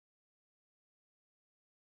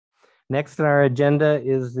Next on our agenda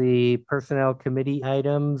is the Personnel Committee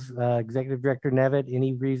items. Executive Director Nevitt,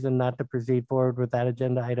 any reason not to proceed forward with that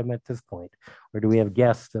agenda item at this point? Or do we have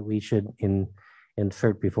guests that we should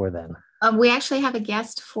insert before then? We actually have a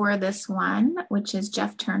guest for this one, which is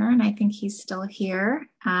Jeff Turner, and I think he's still here.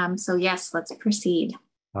 So yes, let's proceed.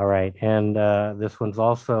 All right, and this one's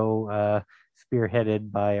also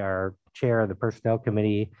spearheaded by our chair of the Personnel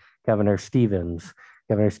Committee, Governor Stevens.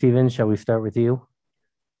 Governor Stevens, shall we start with you?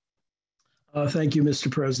 Thank you,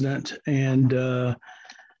 Mr. President. And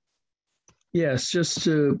yes, just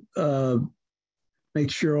to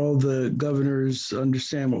make sure all the governors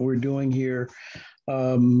understand what we're doing here.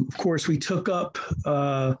 Of course, we took up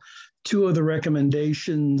two of the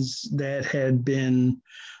recommendations that had been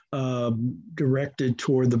directed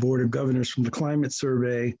toward the Board of Governors from the climate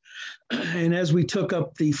survey. And as we took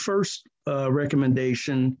up the first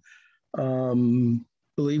recommendation,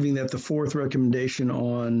 believing that the fourth recommendation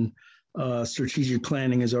on strategic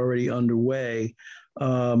planning is already underway,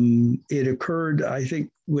 it occurred, I think,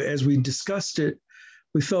 as we discussed it,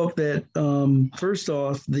 we felt that first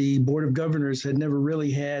off, the Board of Governors had never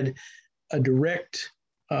really had a direct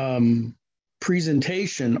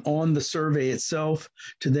presentation on the survey itself,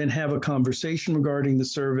 to then have a conversation regarding the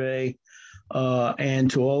survey,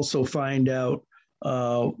 and to also find out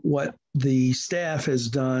what the staff has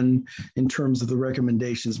done in terms of the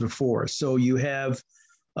recommendations before. So you have,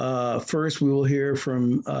 first we will hear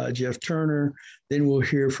from Jeff Turner, then we'll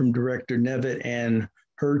hear from Director Nevitt and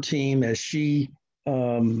her team as she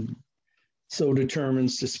so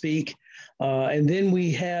determines to speak. And then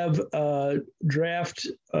we have a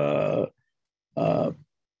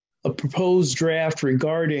proposed draft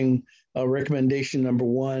regarding recommendation number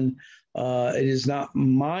one. It is not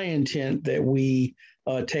my intent that we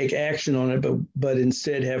take action on it, but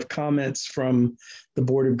instead have comments from the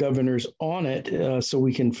Board of Governors on it, so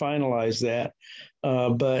we can finalize that.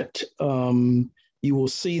 But you will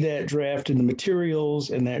see that draft in the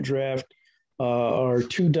materials, and that draft are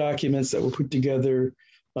two documents that were put together.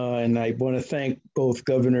 And I want to thank both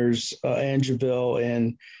Governors Angeville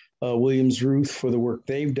and Williams-Ruth for the work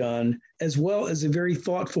they've done, as well as a very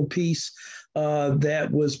thoughtful piece that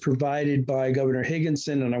was provided by Governor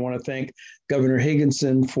Higginson. And I want to thank Governor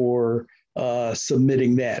Higginson for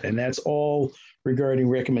submitting that. And that's all regarding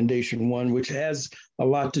recommendation one, which has a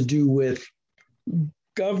lot to do with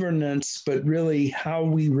governance, but really how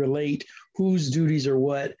we relate, whose duties are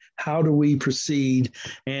what, how do we proceed?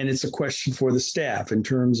 And it's a question for the staff in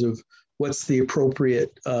terms of what's the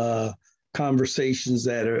appropriate conversations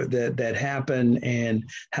that happen, and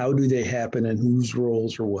how do they happen, and whose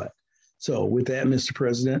roles are what. So with that, Mr.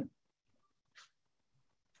 President.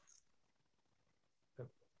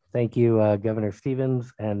 Thank you, Governor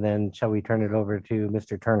Stevens. And then shall we turn it over to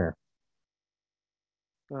Mr. Turner?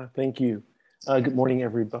 Thank you. Good morning,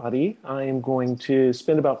 everybody. I am going to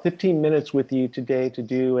spend about 15 minutes with you today to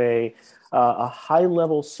do a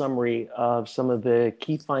high-level summary of some of the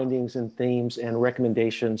key findings and themes and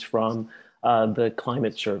recommendations from the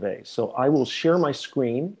climate survey. So I will share my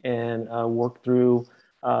screen and work through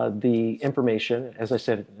the information, as I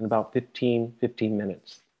said, in about 15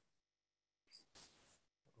 minutes.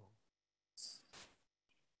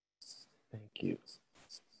 Thank you.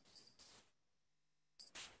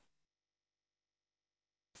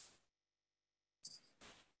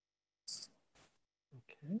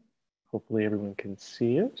 Hopefully everyone can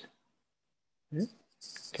see it.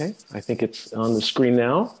 Okay, I think it's on the screen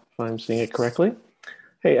now, if I'm seeing it correctly.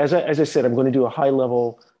 Hey, as I said, I'm going to do a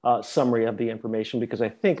high-level summary of the information, because I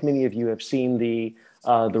think many of you have seen the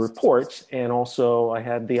reports, and also I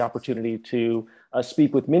had the opportunity to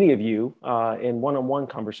speak with many of you in one-on-one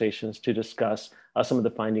conversations to discuss some of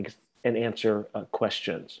the findings and answer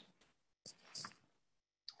questions.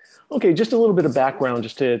 Okay, just a little bit of background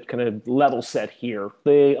just to kind of level set here.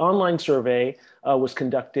 The online survey was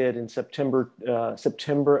conducted in September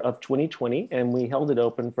of 2020, and we held it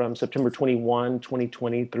open from September 21,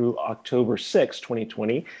 2020 through October 6,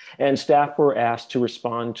 2020. And staff were asked to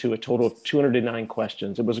respond to a total of 209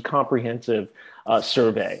 questions. It was a comprehensive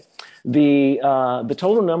survey. The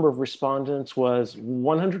total number of respondents was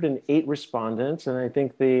 108 respondents, and I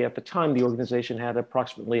think at the time the organization had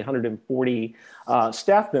approximately 140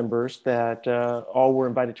 staff members that all were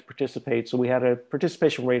invited to participate. So we had a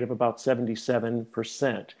participation rate of about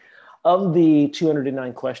 77%. Of the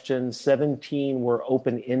 209 questions, 17 were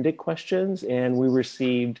open-ended questions, and we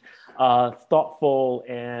received thoughtful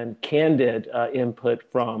and candid input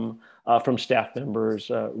from staff members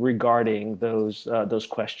regarding those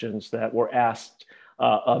questions that were asked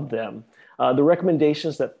of them. The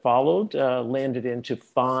recommendations that followed landed into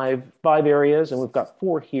five areas, and we've got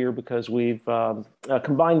 4 here because we've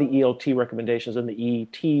combined the ELT recommendations and the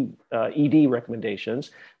ED recommendations.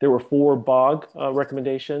 There were 4 BOG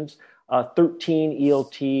recommendations, 13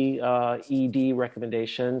 ELT ED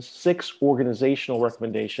recommendations, 6 organizational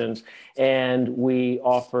recommendations, and we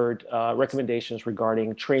offered recommendations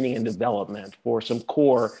regarding training and development for some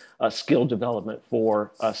core skill development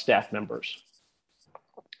for staff members.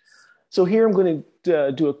 So here I'm going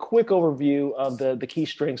to do a quick overview of the key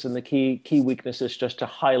strengths and the key weaknesses, just to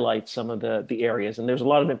highlight some of the areas. And there's a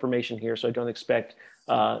lot of information here, so I don't expect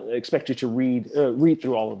you to read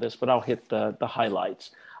through all of this, but I'll hit the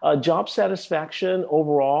highlights. Job satisfaction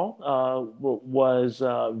overall was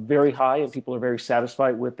very high, and people are very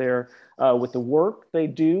satisfied with with the work they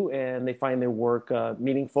do, and they find their work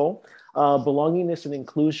meaningful. Belongingness and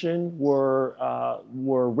inclusion were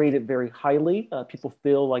rated very highly. People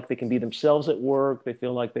feel like they can be themselves at work. They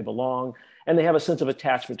feel like they belong, and they have a sense of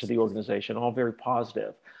attachment to the organization. All very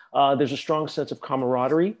positive. There's a strong sense of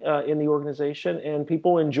camaraderie in the organization, and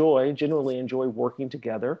people generally enjoy working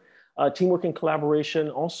together. Teamwork and collaboration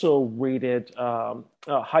also rated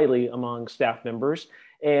highly among staff members,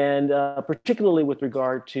 and particularly with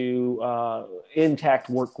regard to intact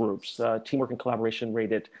work groups. Teamwork and collaboration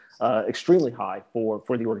rated extremely high for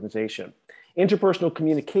the organization. Interpersonal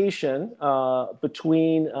communication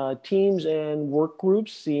between teams and work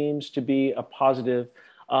groups seems to be a positive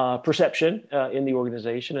perception in the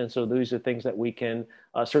organization, and so these are things that we can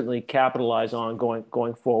certainly capitalize on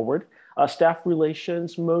going forward. Staff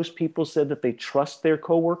relations, most people said that they trust their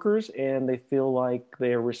coworkers and they feel like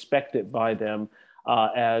they're respected by them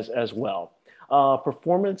as well.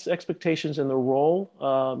 Performance expectations in the role,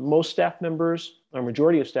 most staff members, or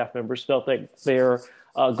majority of staff members, felt like their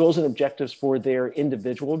goals and objectives for their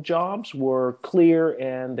individual jobs were clear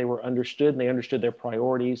and they were understood, and they understood their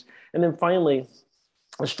priorities. And then finally,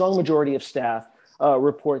 a strong majority of staff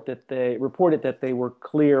reported that they were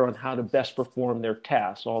clear on how to best perform their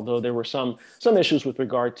tasks, although there were some issues with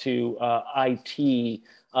regard to IT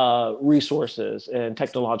resources and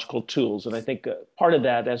technological tools. And I think part of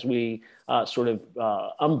that, as we sort of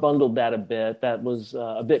unbundled that a bit, that was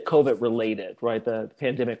a bit COVID related, right? The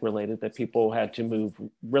pandemic related, that people had to move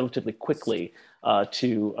relatively quickly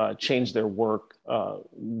to change their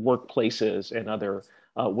workplaces and other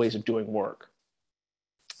ways of doing work.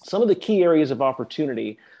 Some of the key areas of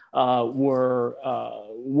opportunity were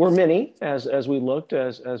many as we looked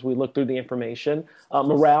through the information.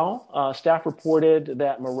 Morale, staff reported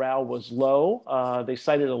that morale was low. They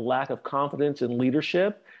cited a lack of confidence in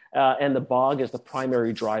leadership and the BOG as the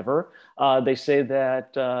primary driver. They say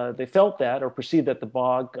that they felt that or perceived that the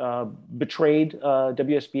BOG betrayed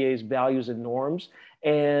WSBA's values and norms,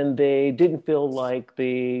 and they didn't feel like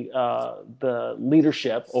the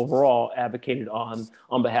leadership overall advocated on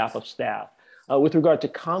behalf of staff. With regard to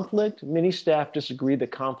conflict, many staff disagreed that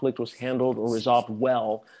conflict was handled or resolved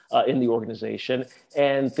well in the organization,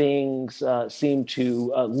 and things seemed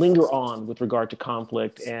to linger on with regard to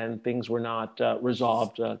conflict, and things were not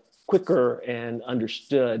resolved quicker and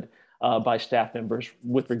understood by staff members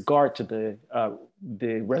with regard to the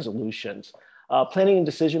resolutions. Planning and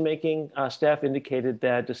decision-making, staff indicated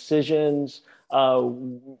that decisions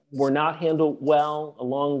were not handled well,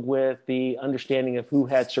 along with the understanding of who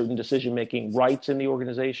had certain decision-making rights in the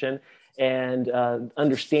organization, and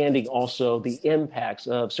understanding also the impacts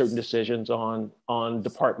of certain decisions on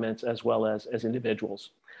departments as well as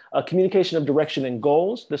individuals. Communication of direction and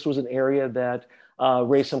goals. This was an area that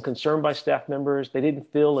raised some concern by staff members. They didn't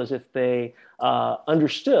feel as if they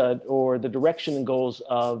understood or the direction and goals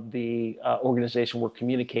of the organization were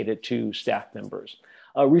communicated to staff members.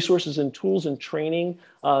 Resources and tools and training.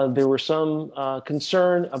 There were some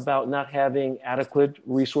concern about not having adequate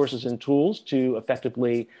resources and tools to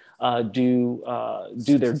effectively do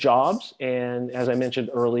their jobs. And as I mentioned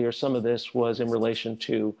earlier, some of this was in relation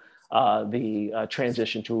to the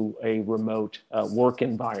transition to a remote work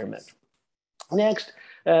environment. Next,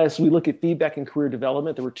 as we look at feedback and career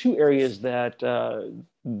development, there were 2 areas that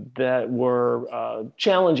were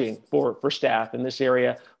challenging for staff in this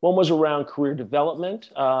area. One was around career development.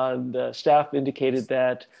 The staff indicated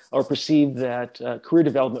that, or perceived that, career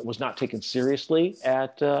development was not taken seriously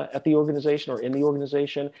at the organization or in the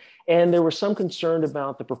organization. And there was some concern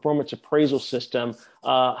about the performance appraisal system,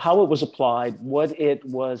 how it was applied, what it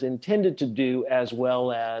was intended to do, as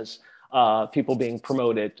well as people being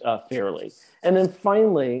promoted fairly. And then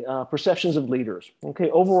finally, perceptions of leaders.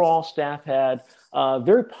 Okay, overall, staff had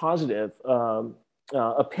very positive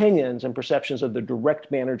opinions and perceptions of the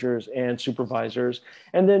direct managers and supervisors,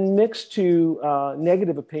 and then mixed to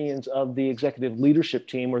negative opinions of the executive leadership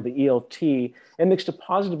team, or the ELT, and mixed to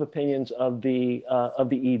positive opinions of the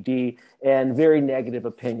ED, and very negative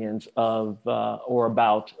opinions of or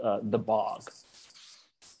about the BOG.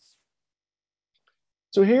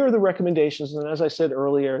 So here are the recommendations, and as I said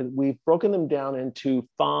earlier, we've broken them down into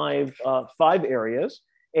five areas.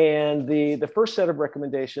 And the first set of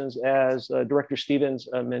recommendations, as Director Stevens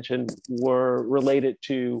mentioned, were related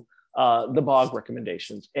to the BOG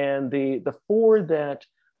recommendations. And the four that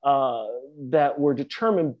were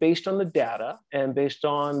determined based on the data and based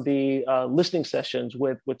on the listening sessions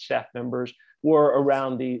with staff members were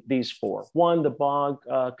around these four. One, the BOG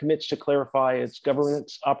commits to clarify its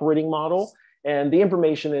governance operating model. And the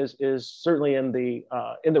information is certainly in the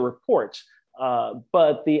reports.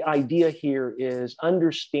 But the idea here is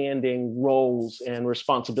understanding roles and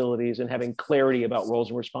responsibilities and having clarity about roles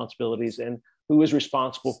and responsibilities, and who is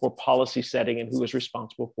responsible for policy setting and who is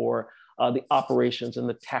responsible for the operations and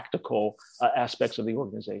the tactical aspects of the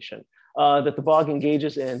organization. That the BOG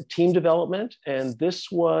engages in team development, and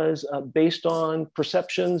this was based on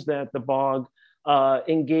perceptions that the BOG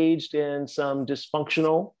engaged in some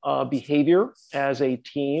dysfunctional behavior as a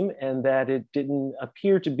team, and that it didn't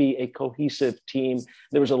appear to be a cohesive team.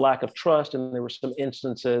 There was a lack of trust, and there were some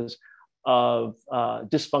instances of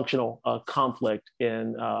dysfunctional conflict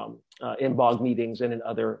in BOG meetings and in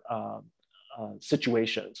other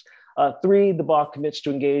situations. Three, the BOG commits to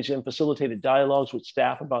engage in facilitated dialogues with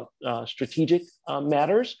staff about strategic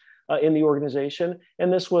matters in the organization.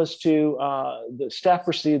 And this was to, the staff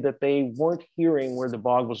perceived that they weren't hearing where the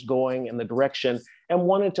BOG was going and the direction, and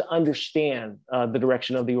wanted to understand the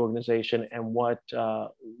direction of the organization and what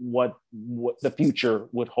the future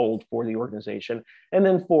would hold for the organization. And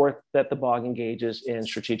then fourth, that the BOG engages in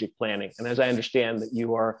strategic planning. And as I understand that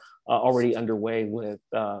you are already underway with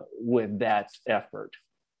that effort.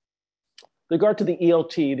 With regard to the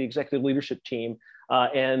ELT, the executive leadership team,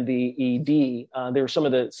 and the ED, there were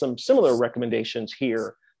some similar recommendations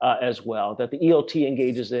here as well, that the ELT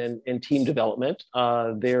engages in team development.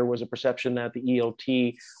 There was a perception that the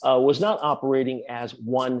ELT was not operating as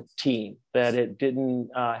one team, that it didn't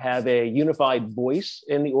have a unified voice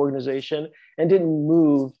in the organization and didn't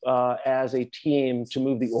move as a team to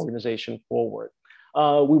move the organization forward.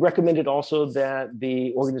 We recommended also that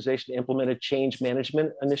the organization implement a change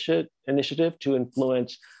management initiative to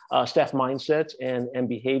influence staff mindsets and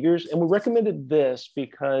behaviors. And we recommended this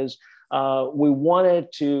because we wanted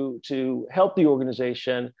to help the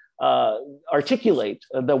organization articulate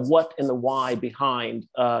the what and the why behind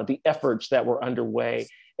the efforts that were underway,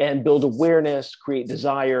 and build awareness, create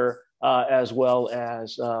desire, as well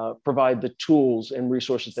as provide the tools and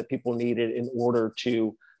resources that people needed in order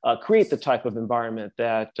to create the type of environment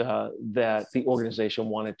that the organization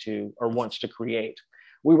wanted to or wants to create.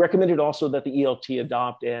 We recommended also that the ELT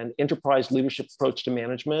adopt an enterprise leadership approach to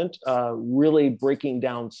management, really breaking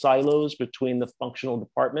down silos between the functional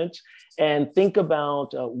departments, and think about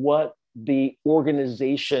what the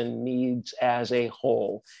organization needs as a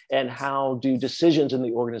whole, and how do decisions in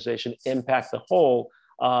the organization impact the whole,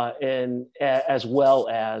 and as well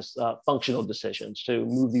as functional decisions to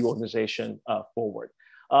move the organization forward.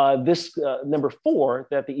 Number four,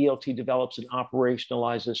 that the ELT develops and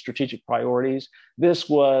operationalizes strategic priorities. This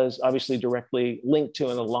was obviously directly linked to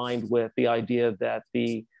and aligned with the idea that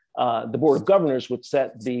the Board of Governors would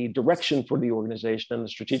set the direction for the organization and the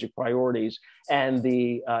strategic priorities, and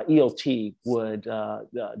the ELT would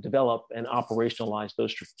develop and operationalize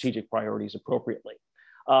those strategic priorities appropriately.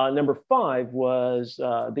 Number five was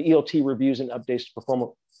the ELT reviews and updates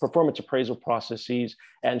performance appraisal processes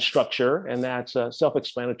and structure, and that's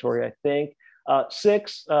self-explanatory, I think.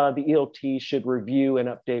 Six, the ELT should review and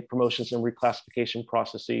update promotions and reclassification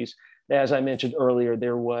processes. As I mentioned earlier,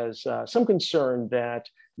 there was some concern that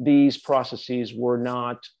these processes were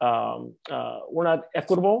not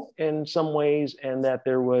equitable in some ways, and that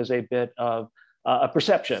there was a bit of a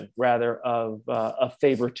perception, rather, of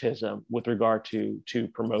favoritism with regard to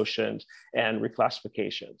promotions and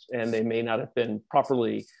reclassifications, and they may not have been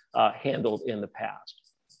properly handled in the past.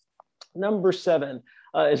 Number seven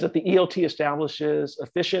is that the ELT establishes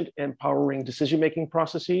efficient and empowering decision-making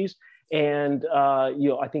processes, and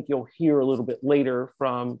I think you'll hear a little bit later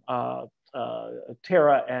from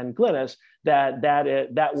Tara and Glynis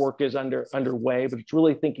that work is underway, but it's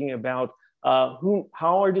really thinking about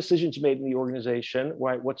how are decisions made in the organization,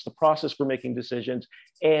 right? What's the process for making decisions,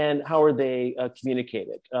 and how are they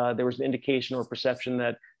communicated? There was an indication or perception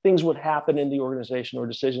that things would happen in the organization or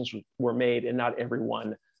decisions were made and not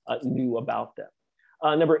everyone knew about them.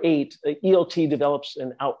 Number 8, ELT develops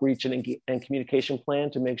an outreach and communication plan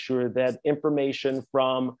to make sure that information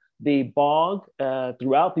from the BOG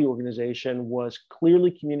throughout the organization was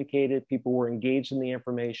clearly communicated. People were engaged in the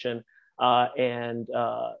information, and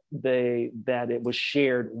that it was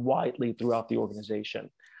shared widely throughout the organization.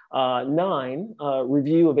 9,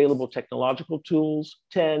 review available technological tools.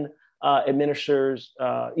 10,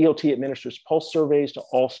 ELT administers pulse surveys to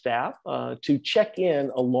all staff to check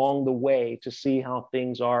in along the way to see how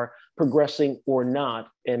things are progressing or not,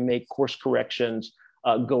 and make course corrections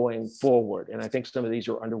going forward. And I think some of these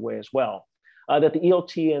are underway as well. That the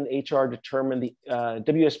ELT and HR determined the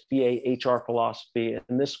WSBA HR philosophy,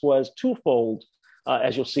 and this was twofold,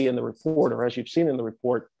 as you'll see in the report, or as you've seen in the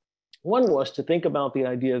report. One was to think about the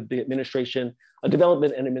idea of the administration,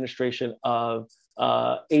 development and administration of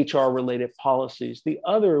HR-related policies. The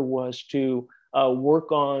other was to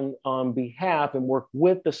work on behalf and work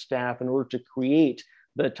with the staff in order to create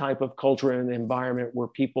the type of culture and environment where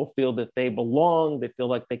people feel that they belong, they feel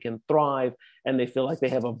like they can thrive, and they feel like they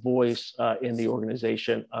have a voice in the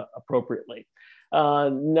organization appropriately.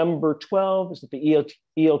 Number 12 is that the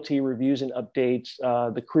ELT reviews and updates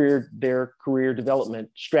their career development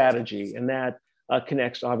strategy, and that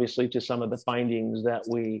connects obviously to some of the findings that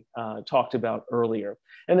we talked about earlier.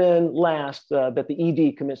 And then last, that the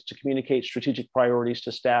ED commits to communicate strategic priorities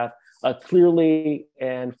to staff clearly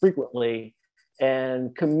and frequently,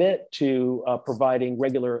 and commit to providing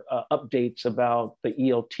regular updates about the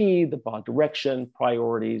ELT, the BOG direction,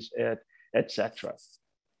 priorities, etc.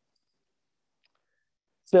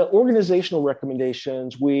 The organizational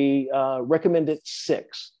recommendations, we recommended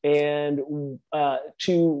 6. And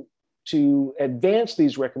to advance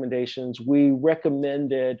these recommendations, we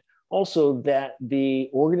recommended also that the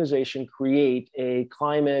organization create a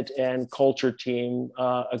climate and culture team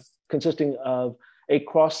consisting of a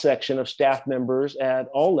cross-section of staff members at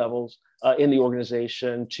all levels in the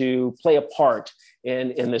organization to play a part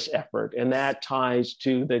in this effort. And that ties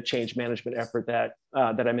to the change management effort that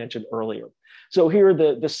I mentioned earlier. So here are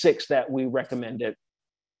the 6 that we recommended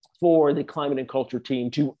for the climate and culture team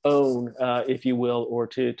to own, if you will, or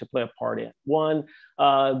to play a part in. 1,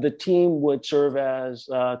 the team would serve as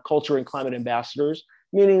culture and climate ambassadors,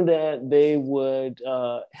 meaning that they would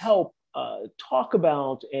help talk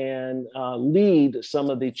about and lead some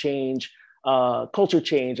of the change, culture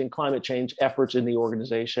change and climate change efforts in the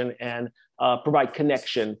organization, and provide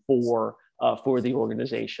connection for the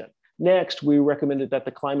organization. Next, we recommended that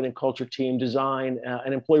the climate and culture team design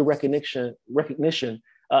an employee recognition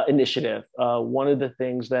initiative. One of the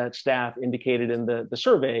things that staff indicated in the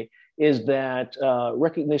survey is that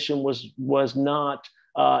recognition was not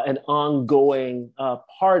an ongoing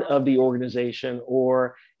part of the organization,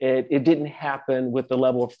 or it didn't happen with the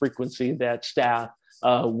level of frequency that staff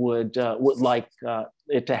would like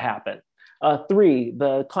it to happen. 3,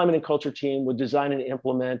 the climate and culture team would design and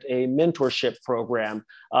implement a mentorship program,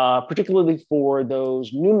 particularly for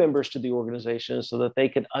those new members to the organization, so that they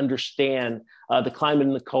can understand the climate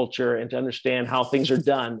and the culture, and to understand how things are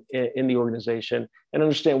done in the organization, and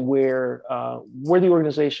understand where the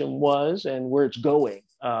organization was and where it's going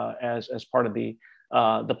as part of the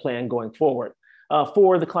plan going forward.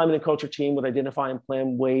 4, the climate and culture team would identify and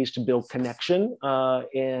plan ways to build connection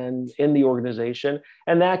in the organization.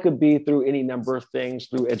 And that could be through any number of things,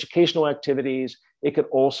 through educational activities. It could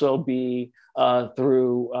also be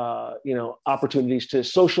through opportunities to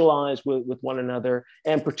socialize with one another.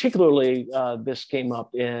 And particularly, this came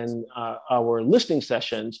up in our listening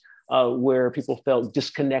sessions, where people felt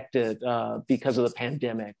disconnected because of the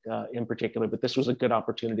pandemic in particular, but this was a good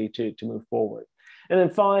opportunity to move forward. And then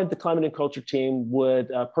 5, the climate and culture team would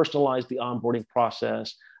personalize the onboarding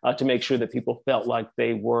process to make sure that people felt like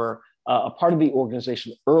they were a part of the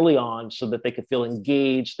organization early on, so that they could feel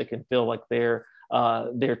engaged, they can feel like their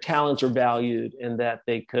talents are valued, and that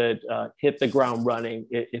they could hit the ground running,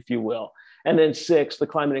 if you will. And then 6, the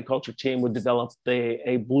climate and culture team would develop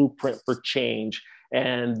a blueprint for change.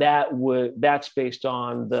 And that's based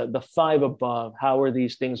on the 5 above. How are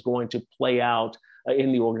these things going to play out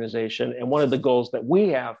in the organization? And one of the goals that we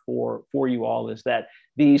have for you all is that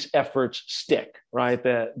these efforts stick, right?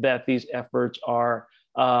 That these efforts are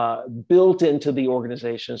built into the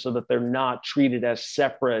organization, so that they're not treated as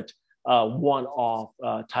separate one-off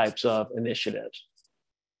types of initiatives.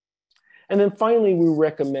 And then finally, we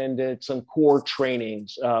recommended some core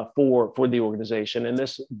trainings for the organization. And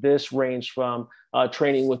this ranged from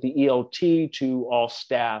training with the ELT to all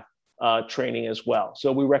staff training as well.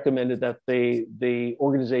 So we recommended that the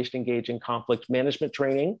organization engage in conflict management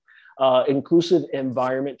training, inclusive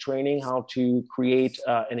environment training, how to create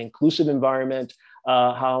an inclusive environment,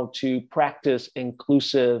 how to practice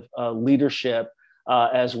inclusive leadership,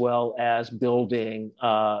 as well as building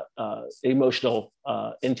emotional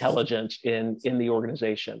intelligence in the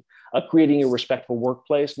organization, creating a respectful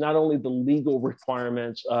workplace, not only the legal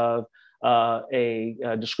requirements of a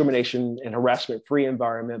discrimination and harassment-free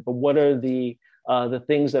environment, but what are the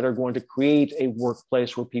things that are going to create a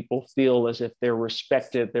workplace where people feel as if they're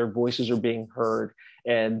respected, their voices are being heard,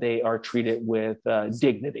 and they are treated with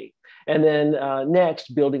dignity. And then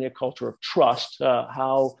next, building a culture of trust.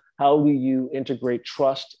 How do you integrate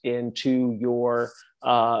trust into your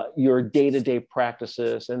day-to-day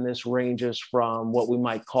practices? And this ranges from what we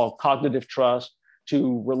might call cognitive trust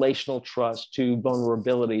to relational trust to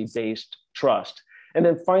vulnerability-based trust. And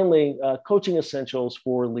then finally, coaching essentials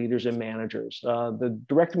for leaders and managers. The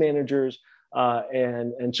direct managers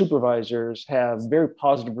and supervisors have very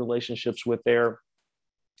positive relationships with their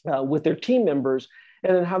team members.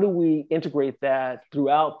 And then how do we integrate that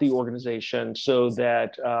throughout the organization so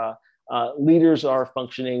that leaders are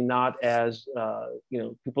functioning not as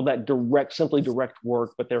people that simply direct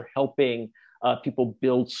work, but they're helping people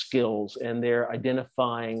build skills, and they're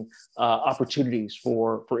identifying opportunities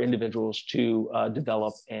for individuals to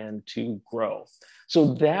develop and to grow.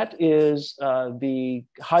 So that is the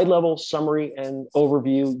high-level summary and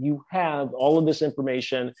overview. You have all of this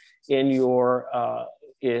information in your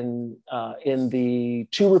in the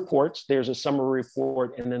two reports. There's a summary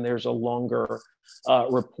report, and then there's a longer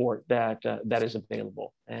report that is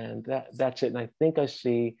available. And that's it. And I think I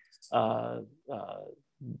see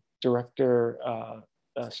Director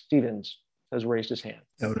Stevens has raised his hand.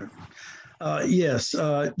 Yes,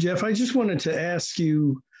 Jeff, I just wanted to ask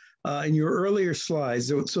you in your earlier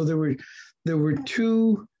slides. So there were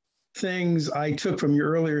two things I took from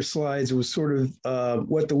your earlier slides. It was sort of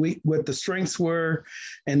what the strengths were,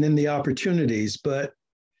 and then the opportunities. But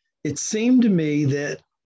it seemed to me that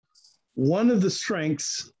one of the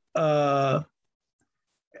strengths, overall,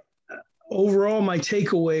 my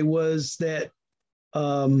takeaway was that,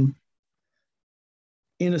 in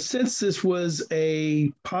a sense, this was a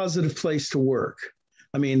positive place to work.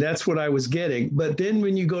 I mean, that's what I was getting. But then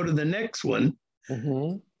when you go to the next one,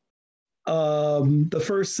 Mm-hmm. The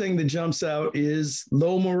first thing that jumps out is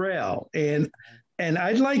low morale. And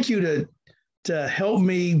I'd like you to help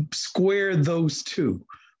me square those two,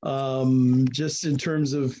 just in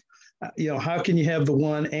terms of, how can you have the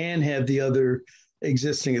one and have the other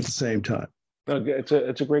existing at the same time? Okay,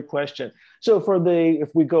 it's a great question. So if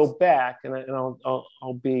we go back, and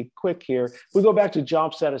I'll be quick here. If we go back to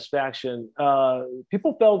job satisfaction,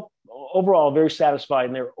 people felt overall very satisfied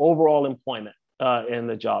in their overall employment in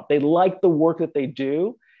the job. They like the work that they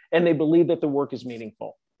do, and they believe that the work is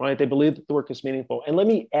meaningful. Right? They believe that the work is meaningful. And let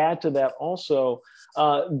me add to that also,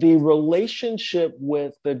 the relationship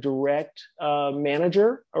with the direct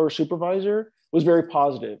manager or supervisor was very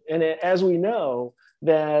positive. And as we know,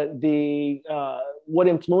 that what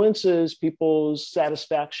influences people's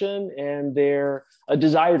satisfaction and their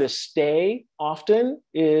desire to stay often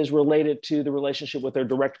is related to the relationship with their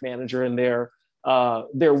direct manager and their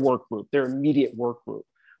work group, their immediate work group.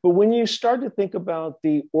 But when you start to think about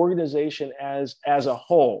the organization as a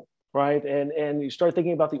whole, right, and you start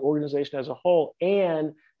thinking about the organization as a whole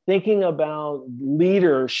and thinking about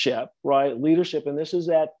leadership, right, and this is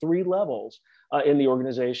at three levels in the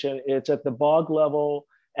organization. It's at the BOG level,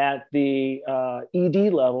 at the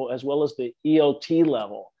ED level, as well as the ELT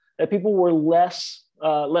level, that people were less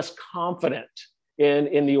confident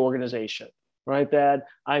in the organization, right, that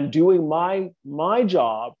I'm doing my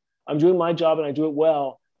job, and I do it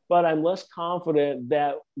well, but I'm less confident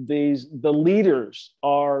that the leaders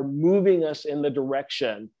are moving us in the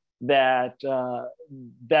direction that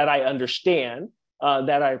I understand,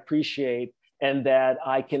 that I appreciate, and that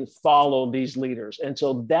I can follow these leaders. And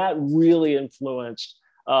so that really influenced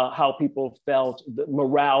how people felt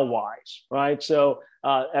morale-wise, right? So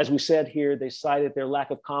as we said here, they cited their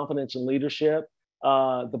lack of confidence in leadership,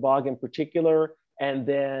 the BOG in particular, and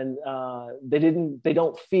then they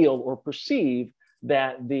don't feel or perceive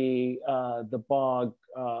that the BOG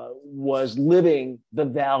was living the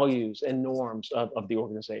values and norms of the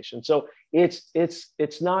organization. So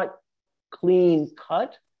it's not clean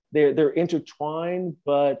cut. They're intertwined,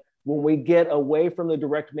 but when we get away from the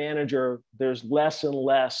direct manager, there's less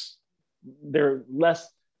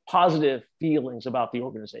positive feelings about the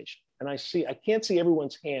organization. And I can't see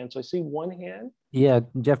everyone's hand, so I see one hand. Yeah,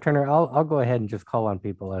 Jeff Turner, I'll go ahead and just call on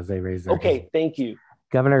people as they raise their hand. Thank you.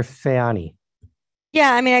 Governor Sayani.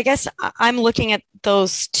 Yeah, I mean, I guess I'm looking at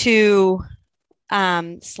those two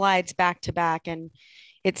slides back to back, and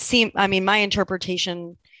I mean, my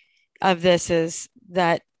interpretation of this is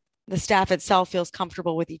that the staff itself feels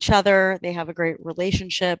comfortable with each other. They have a great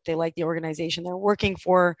relationship. They like the organization they're working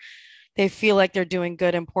for. They feel like they're doing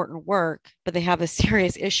good, important work, but they have a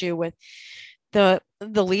serious issue with the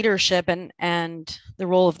leadership and the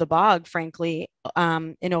role of the BOG, frankly,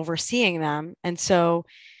 in overseeing them. And so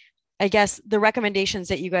I guess the recommendations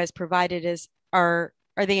that you guys provided are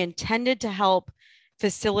they intended to help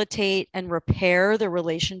facilitate and repair the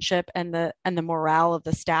relationship and the morale of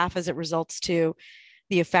the staff as it results to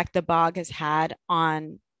the effect the BOG has had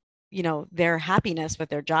on, their happiness with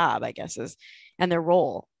their job, I guess, and their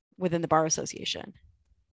role within the bar association?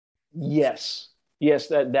 Yes. Yes,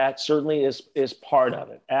 that certainly is part of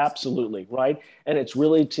it. Absolutely, right? And it's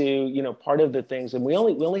really to, part of the things, and we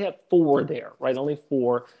only have four there, right? Only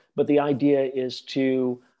four, but the idea is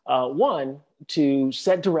to one, to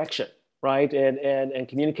set direction, right? And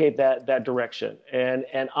communicate that direction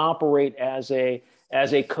and operate as a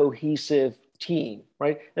cohesive team,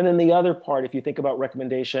 right? And then the other part, if you think about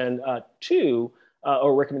recommendation two,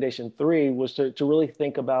 or recommendation three, was to really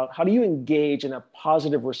think about how do you engage in a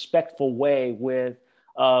positive, respectful way with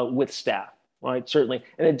staff, right? Certainly,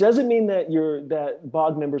 and it doesn't mean that that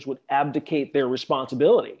BOG members would abdicate their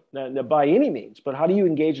responsibility by any means. But how do you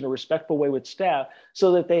engage in a respectful way with staff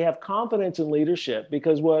so that they have confidence in leadership?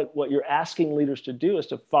 Because what you're asking leaders to do is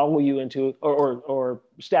to follow you into, or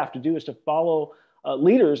staff to do is to follow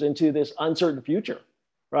leaders into this uncertain future.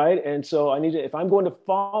 Right. And so if I'm going to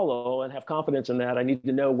follow and have confidence in that, I need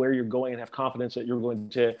to know where you're going and have confidence that you're going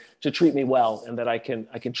to treat me well and that I can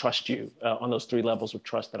trust you on those three levels of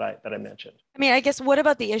trust that I mentioned. I mean, I guess what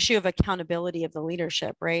about the issue of accountability of the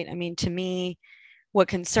leadership, right? I mean, to me, what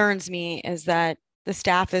concerns me is that the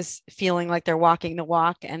staff is feeling like they're walking the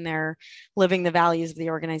walk and they're living the values of the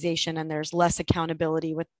organization, and there's less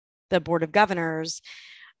accountability with the board of governors.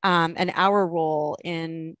 And our role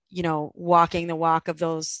in, walking the walk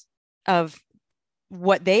of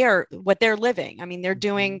what they're living. I mean, they're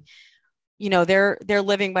doing, they're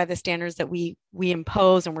living by the standards that we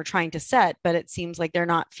impose and we're trying to set, but it seems like they're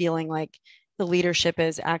not feeling like the leadership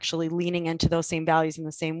is actually leaning into those same values in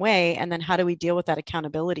the same way. And then how do we deal with that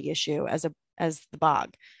accountability issue as the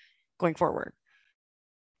BOG going forward?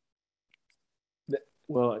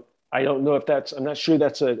 Well, I don't know if I'm not sure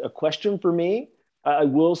that's a question for me. I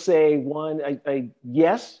will say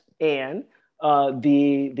yes, and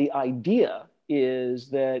the idea is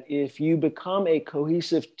that if you become a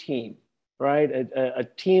cohesive team, right, a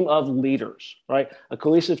team of leaders, right, a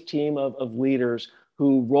cohesive team of leaders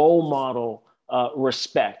who role model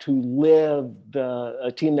respect, who live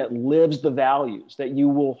a team that lives the values, that you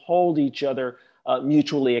will hold each other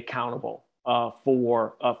mutually accountable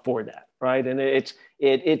for that. Right. And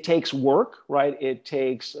it takes work, right? It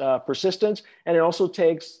takes persistence, and it also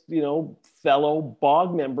takes, fellow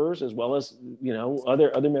BOG members as well as,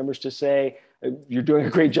 other members to say, you're doing a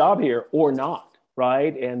great job here or not.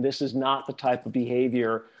 Right. And this is not the type of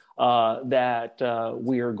behavior that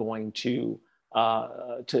we are going to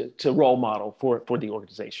role model for the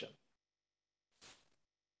organization.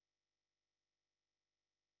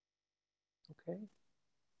 Okay.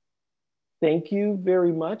 Thank you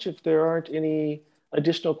very much. If there aren't any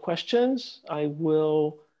additional questions, I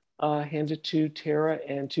will hand it to Tara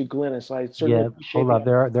and to Glennis. I certainly appreciate hold on.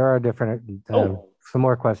 There are different some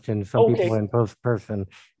more questions. Some people in person,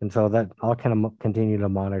 and so that I'll kind of continue to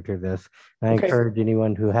monitor this. And I encourage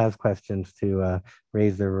anyone who has questions to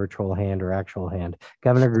raise their virtual hand or actual hand.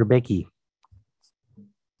 Governor Grabicki.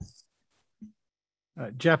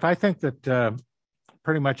 Jeff, I think that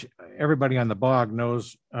pretty much everybody on the BOG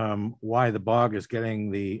knows why the BOG is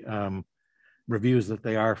getting the reviews that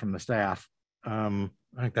they are from the staff. I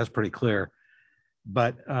think that's pretty clear.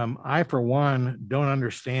 But I, for one, don't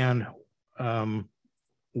understand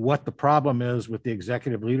what the problem is with the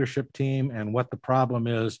executive leadership team and what the problem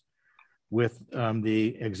is with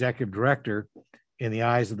the executive director in the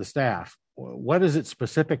eyes of the staff. What is it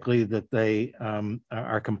specifically that they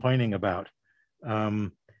are complaining about?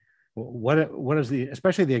 What is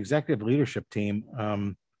especially the executive leadership team?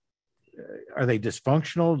 Are they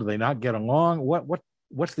dysfunctional? Do they not get along?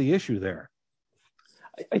 What's the issue there?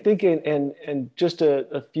 I think, and just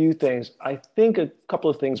a few things. I think a couple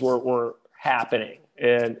of things were happening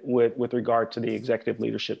with regard to the executive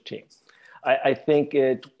leadership team. I think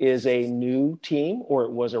it is a new team, or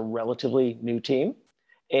it was a relatively new team,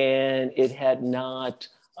 and it had not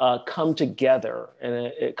come together, and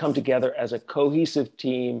it come together as a cohesive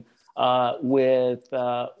team with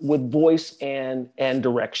voice and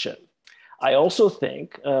direction. I also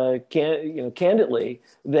think, candidly,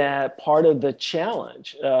 that part of the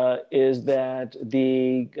challenge is that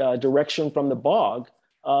the direction from the bog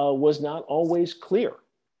was not always clear,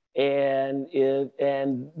 and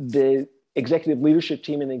the executive leadership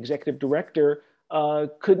team and the executive director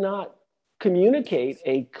could not communicate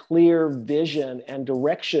a clear vision and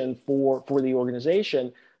direction for the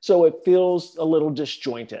organization. So it feels a little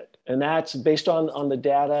disjointed. And that's based on the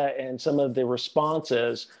data and some of the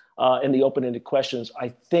responses and the open-ended questions. I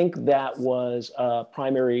think that was a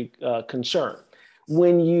primary concern.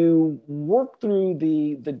 When you work through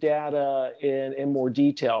the data in more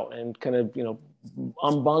detail and kind of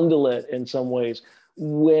unbundle it in some ways,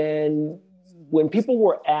 when people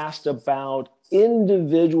were asked about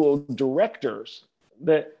individual directors,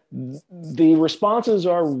 the responses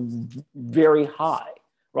are very high,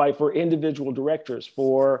 right? For individual directors,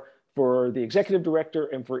 for the executive director,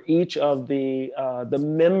 and for each of the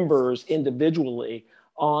members individually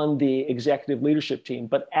on the executive leadership team.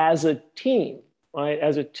 But as a team, right?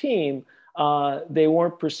 As a team, they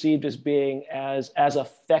weren't perceived as being as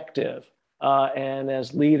effective and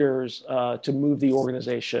as leaders to move the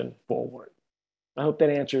organization forward. I hope that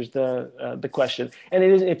answers the question. And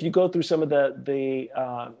it is, if you go through some of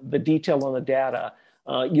the detail on the data,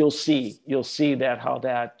 you'll see that how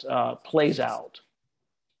that plays out.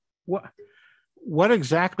 What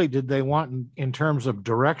exactly did they want in terms of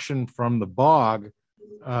direction from the bog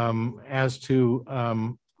as to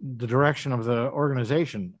the direction of the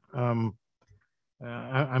organization? I'm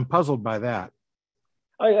puzzled by that.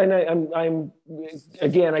 I'm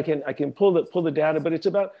again, I can pull the data, but it's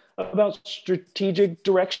about strategic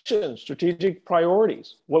direction, strategic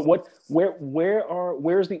priorities. Where's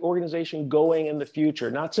the organization going in the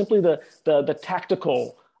future? Not simply the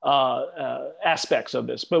tactical aspects of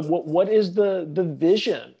this, but what is the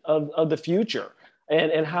vision of the future,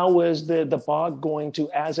 and how is the bog going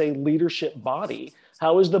to, as a leadership body,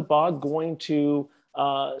 how is the bog going to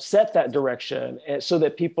set that direction so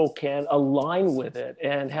that people can align with it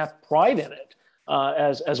and have pride in it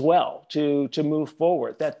as well to move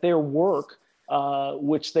forward, that their work,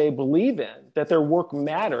 which they believe in, that their work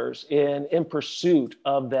matters in pursuit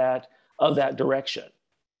of that direction.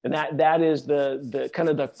 And that is the kind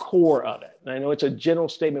of the core of it. And I know it's a general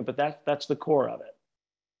statement, but that's the core of it.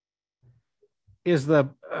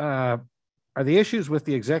 Are the issues with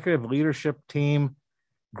the executive leadership team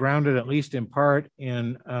grounded, at least in part,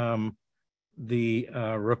 in the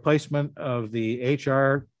replacement of the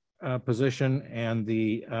HR position and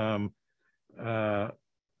the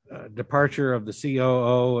departure of the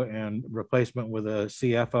COO and replacement with a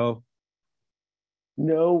CFO?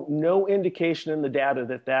 No indication in the data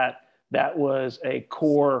that was a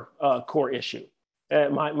core issue.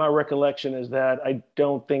 My recollection is that I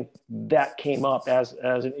don't think that came up as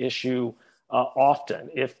an issue often.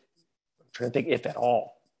 I'm trying to think, if at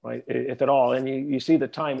all. Right, if at all. And you see the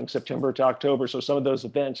timing, September to October. So some of those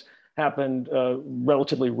events happened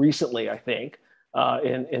relatively recently, I think,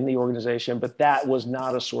 in the organization, but that was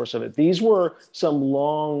not a source of it. These were some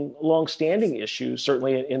long-standing issues,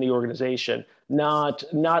 certainly in the organization, not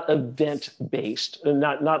event-based,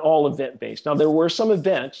 not all event-based. Now, there were some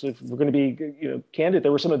events, if we're going to be candid,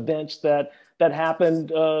 there were some events that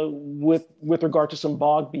happened with regard to some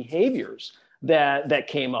bog behaviors that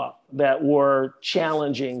came up that were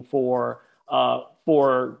challenging for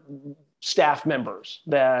staff members,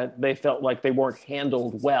 that they felt like they weren't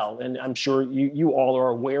handled well. And I'm sure you all are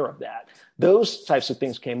aware of that. Those types of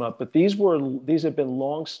things came up, but these have been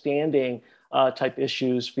long-standing type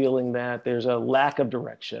issues, feeling that there's a lack of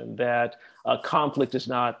direction, that conflict is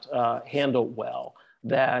not handled well,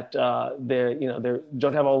 that they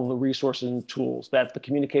don't have all the resources and tools, that the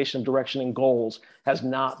communication of direction and goals has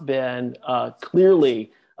not been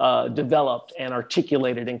clearly developed and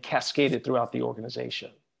articulated and cascaded throughout the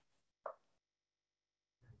organization.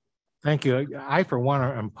 Thank you. I, for one,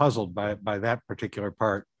 am puzzled by that particular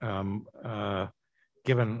part,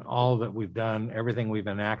 given all that we've done, everything we've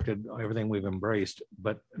enacted, everything we've embraced,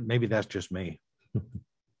 but maybe that's just me.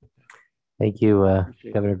 Thank you,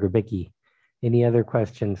 Governor Grabicki. Any other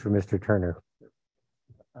questions for Mr. Turner?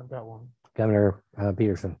 I've got one. Governor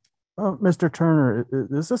Peterson. Mr. Turner,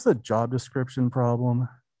 is this a job description problem?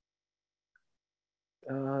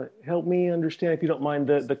 Help me understand, if you don't mind,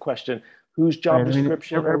 the question. Whose job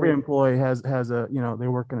description? Every employee has a, they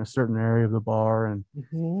work in a certain area of the bar, and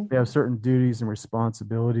they have certain duties and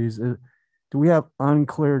responsibilities. Do we have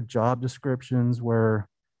unclear job descriptions where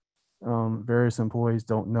various employees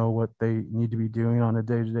don't know what they need to be doing on a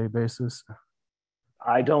day-to-day basis?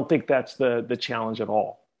 I don't think that's the challenge at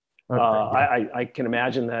all, I can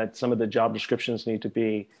imagine that some of the job descriptions need to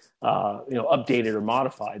be updated or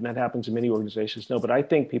modified, and that happens in many organizations. No, but I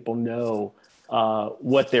think people know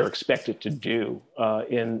what they're expected to do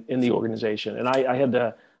in the organization. And I had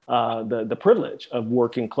the privilege of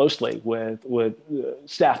working closely with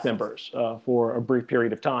staff members for a brief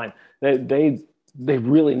period of time. They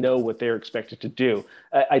really know what they're expected to do.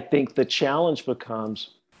 I think the challenge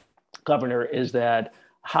becomes, Governor, is that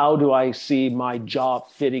how do I see my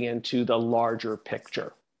job fitting into the larger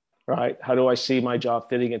picture? Right? How do I see my job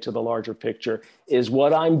fitting into the larger picture? Is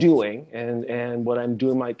what I'm doing and what I'm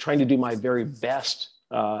doing, trying to do my very best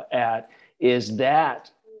at, is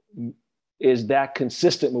that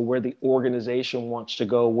consistent with where the organization wants to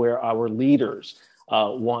go, where our leaders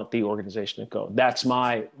want the organization to go? That's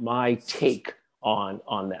my take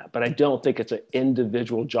on that. But I don't think it's an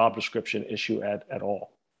individual job description issue at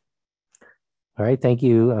all. All right, thank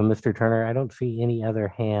you, Mr. Turner. I don't see any other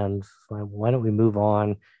hands. So why don't we move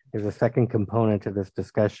on? There's a second component to this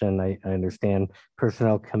discussion. I understand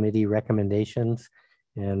personnel committee recommendations,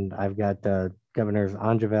 and I've got Governors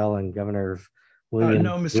Angevel and Governors Williams.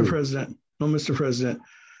 No, Mr. President. No, Mr. President.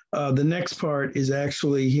 The next part is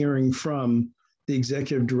actually hearing from the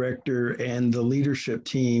executive director and the leadership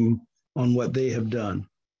team on what they have done.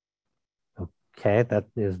 Okay, that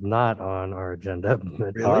is not on our agenda.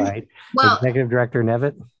 But Really? All right. Well, Executive Director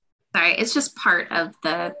Nevitt. Sorry, it's just part of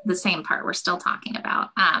the same part we're still talking about.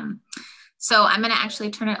 So I'm going to actually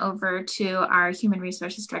turn it over to our Human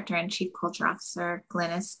Resources Director and Chief Culture Officer,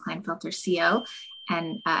 Glynis Kleinfelter, CO,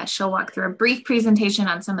 and she'll walk through a brief presentation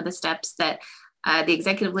on some of the steps that the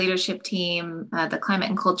executive leadership team, the climate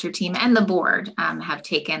and culture team, and the board have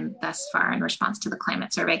taken thus far in response to the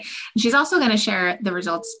climate survey. And she's also going to share the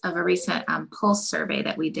results of a recent pulse survey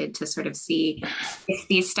that we did to sort of see if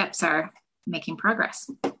these steps are making progress.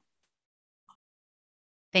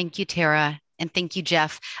 Thank you, Tara. And thank you,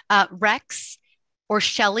 Jeff. Rex or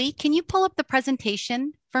Shelley, can you pull up the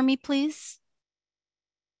presentation for me, please?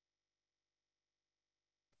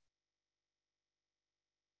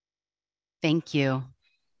 Thank you.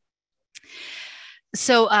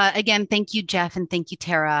 So again, thank you, Jeff, and thank you,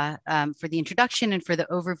 Tara, for the introduction and for the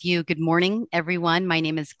overview. Good morning, everyone. My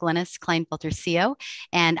name is Glynis Kleinfelter, CO,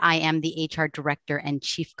 and I am the HR Director and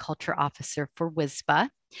Chief Culture Officer for WSBA.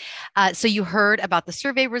 So you heard about the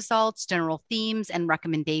survey results, general themes, and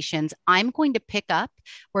recommendations. I'm going to pick up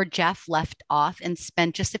where Jeff left off and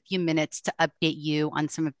spend just a few minutes to update you on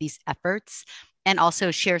some of these efforts and also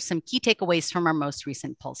share some key takeaways from our most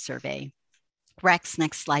recent pulse survey. Rex,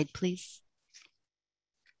 next slide, please.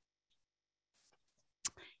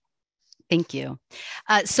 Thank you.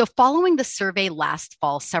 So following the survey last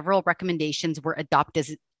fall, several recommendations were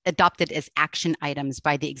adopted as action items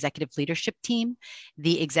by the executive leadership team,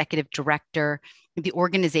 the executive director, the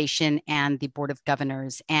organization, and the board of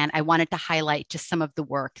governors. And I wanted to highlight just some of the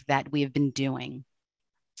work that we have been doing.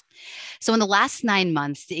 So in the last 9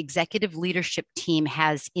 months, the executive leadership team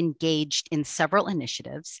has engaged in several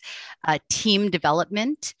initiatives, team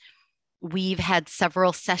development. We've had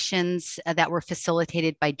several sessions that were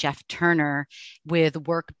facilitated by Jeff Turner with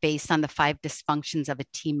work based on the 5 dysfunctions of a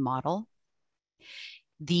team model.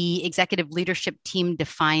 The executive leadership team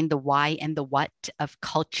defined the why and the what of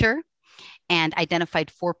culture and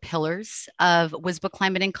identified 4 pillars of WSBA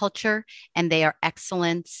climate and culture, and they are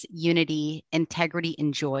excellence, unity, integrity,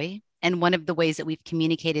 and joy. And one of the ways that we've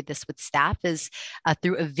communicated this with staff is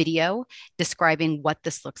through a video describing what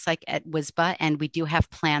this looks like at WSBA, and we do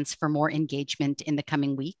have plans for more engagement in the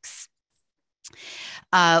coming weeks.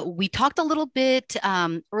 We talked a little bit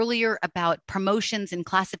earlier about promotions and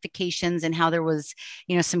classifications and how there was,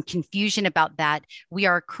 some confusion about that. We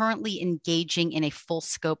are currently engaging in a full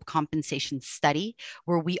scope compensation study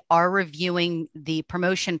where we are reviewing the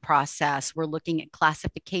promotion process. We're looking at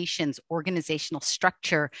classifications, organizational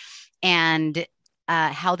structure, and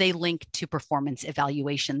how they link to performance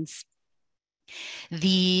evaluations.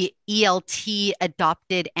 The ELT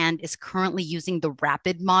adopted and is currently using the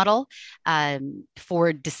RAPID model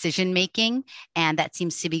for decision making, and that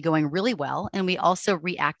seems to be going really well. And we also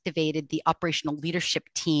reactivated the operational leadership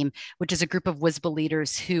team, which is a group of WSBA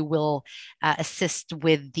leaders who will assist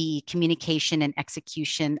with the communication and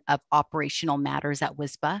execution of operational matters at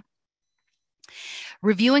WSBA.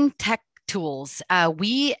 Reviewing tech tools,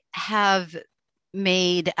 we have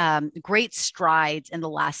made great strides in the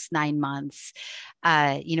last 9 months.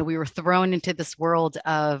 We were thrown into this world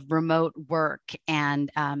of remote work,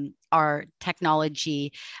 and our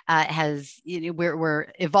technology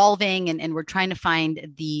we're evolving, and we're trying to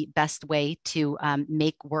find the best way to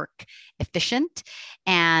make work efficient.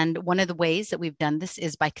 And one of the ways that we've done this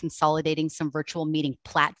is by consolidating some virtual meeting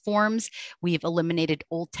platforms. We've eliminated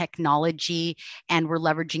old technology, and we're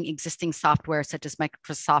leveraging existing software such as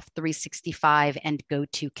Microsoft 365 and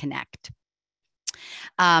GoToConnect.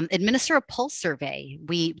 Administer a pulse survey.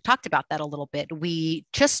 We talked about that a little bit. We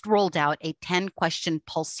just rolled out a 10-question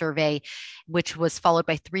pulse survey, which was followed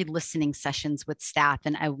by 3 listening sessions with staff.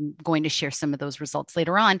 And I'm going to share some of those results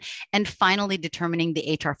later on. And finally, determining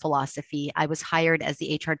the HR philosophy. I was hired as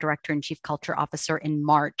the HR director and chief culture officer in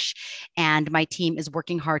March, and my team is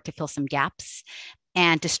working hard to fill some gaps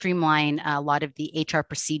and to streamline a lot of the HR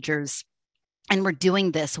procedures. And we're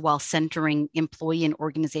doing this while centering employee and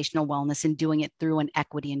organizational wellness and doing it through an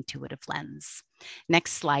equity intuitive lens.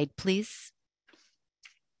 Next slide, please.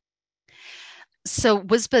 So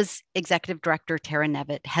WSBA's executive director, Tara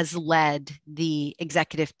Nevitt, has led the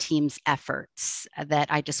executive team's efforts that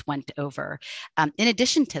I just went over. In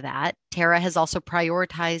addition to that, Tara has also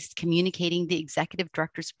prioritized communicating the executive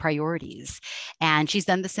director's priorities. And she's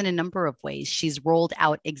done this in a number of ways. She's rolled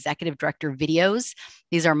out executive director videos.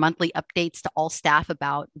 These are monthly updates to all staff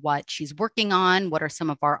about what she's working on, what are some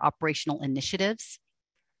of our operational initiatives.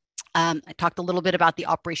 I talked a little bit about the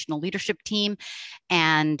operational leadership team,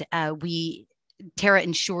 and Tara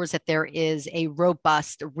ensures that there is a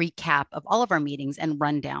robust recap of all of our meetings and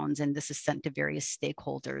rundowns, and this is sent to various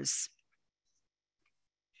stakeholders.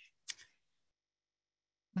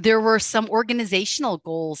 There were some organizational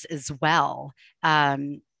goals as well.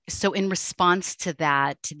 So in response to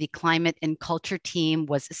that, the climate and culture team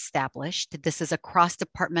was established. This is a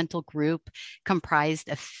cross-departmental group comprised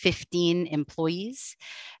of 15 employees.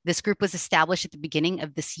 This group was established at the beginning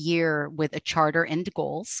of this year with a charter and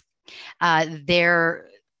goals.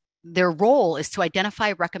 Their role is to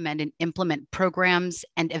identify, recommend, and implement programs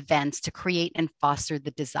and events to create and foster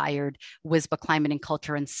the desired WSBA climate and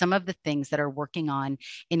culture. And some of the things that are working on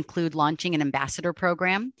include launching an ambassador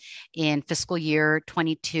program in fiscal year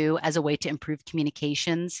 22 as a way to improve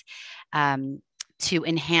communications, to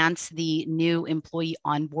enhance the new employee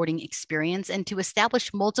onboarding experience, and to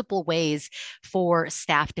establish multiple ways for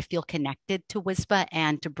staff to feel connected to WSBA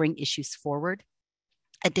and to bring issues forward.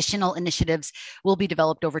 Additional initiatives will be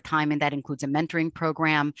developed over time, and that includes a mentoring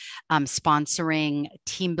program, sponsoring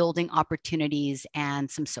team building opportunities, and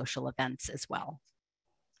some social events as well.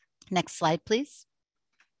 Next slide, please.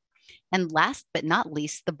 And last but not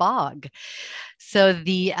least, the BOG. So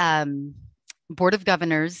the Board of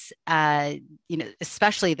Governors,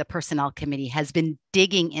 especially the Personnel Committee, has been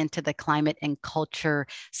digging into the climate and culture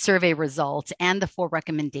survey results and the 4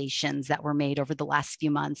 recommendations that were made over the last few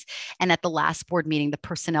months. And at the last board meeting, the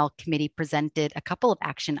Personnel Committee presented a couple of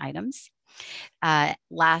action items. At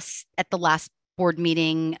the last board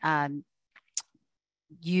meeting,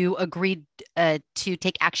 you agreed to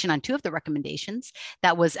take action on 2 of the recommendations.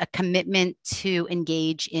 That was a commitment to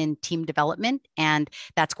engage in team development, and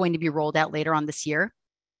that's going to be rolled out later on this year,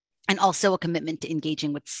 and also a commitment to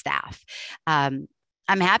engaging with staff.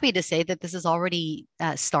 I'm happy to say that this has already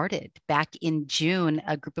started. Back in June,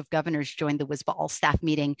 a group of governors joined the WSBA all-staff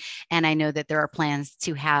meeting, and I know that there are plans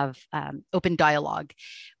to have open dialogue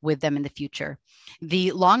with them in the future.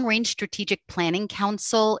 The Long Range Strategic Planning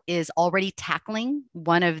Council is already tackling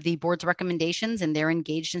one of the board's recommendations, and they're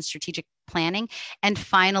engaged in strategic planning. And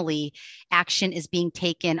finally, action is being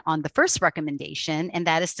taken on the first recommendation, and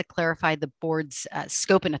that is to clarify the board's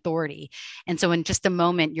scope and authority. And so in just a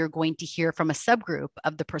moment, you're going to hear from a subgroup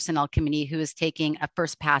of the Personnel Committee who is taking a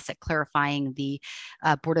first pass at clarifying the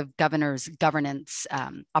Board of Governors governance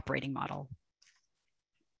operating model.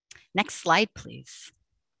 Next slide, please.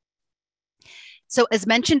 So as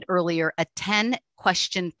mentioned earlier, a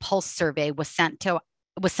 10-question pulse survey was sent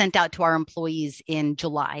out to our employees in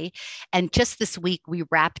July. And just this week, we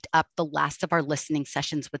wrapped up the last of our listening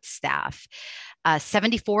sessions with staff.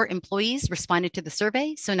 74 employees responded to the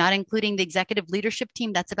survey. So not including the executive leadership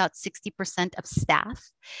team, that's about 60% of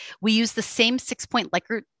staff. We used the same 6-point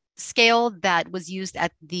Likert scale that was used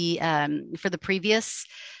at the for the previous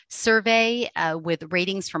survey, with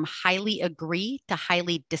ratings from highly agree to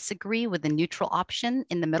highly disagree, with a neutral option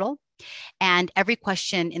in the middle. And every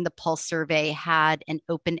question in the pulse survey had an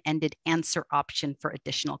open-ended answer option for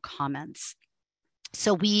additional comments.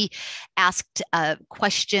 So we asked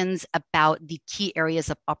questions about the key areas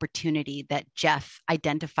of opportunity that Jeff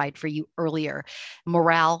identified for you earlier: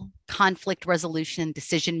 morale, conflict resolution,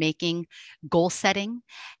 decision-making, goal setting,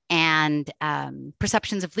 and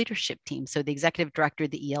perceptions of leadership team. So the executive director,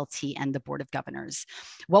 the ELT, and the board of governors.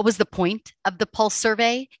 What was the point of the Pulse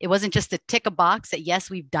survey? It wasn't just to tick a box that, yes,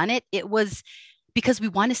 we've done it. It was because we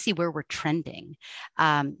want to see where we're trending.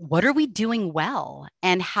 What are we doing well?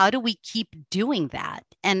 And how do we keep doing that?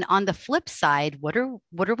 And on the flip side, what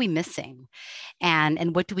are we missing?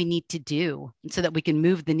 And what do we need to do so that we can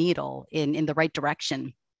move the needle in the right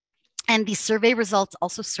direction? And these survey results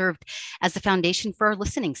also served as the foundation for our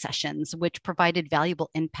listening sessions, which provided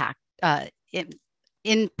valuable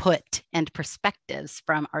input and perspectives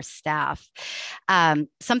from our staff.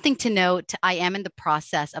 Something to note, I am in the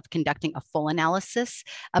process of conducting a full analysis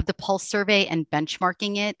of the Pulse survey and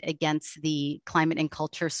benchmarking it against the climate and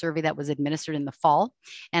culture survey that was administered in the fall.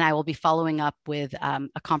 And I will be following up with a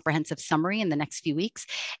comprehensive summary in the next few weeks.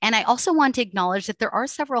 And I also want to acknowledge that there are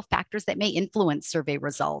several factors that may influence survey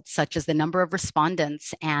results, such as the number of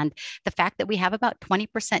respondents and the fact that we have about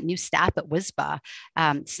 20% new staff at WSBA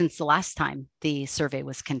since the last time the survey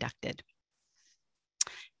was conducted.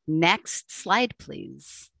 Next slide,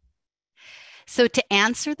 please. So to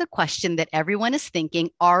answer the question that everyone is thinking,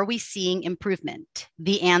 are we seeing improvement?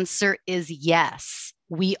 The answer is yes,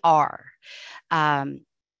 we are. So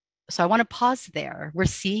I want to pause there. We're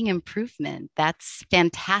seeing improvement. That's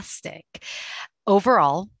fantastic.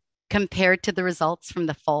 Overall, compared to the results from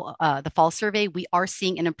the fall survey, we are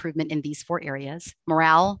seeing an improvement in these 4 areas: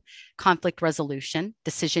 morale, conflict resolution,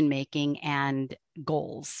 decision-making, and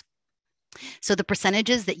goals. So the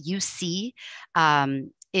percentages that you see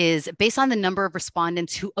is based on the number of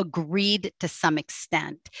respondents who agreed to some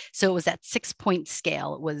extent. So it was that 6-point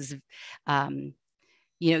scale. It was,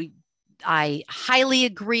 I highly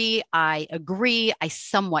agree, I agree, I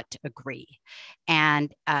somewhat agree.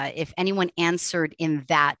 And if anyone answered in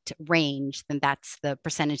that range, then that's the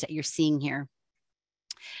percentage that you're seeing here.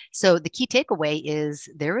 So the key takeaway is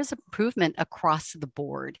there is improvement across the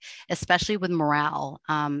board, especially with morale.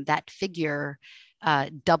 That figure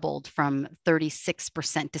doubled from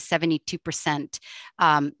 36% to 72%.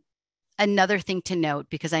 Another thing to note,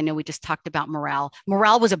 because I know we just talked about morale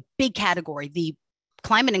was a big category. The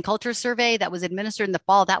climate and culture survey that was administered in the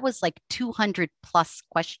fall, that was like 200 plus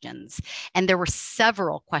questions. And there were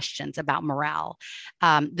several questions about morale.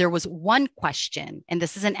 There was one question, and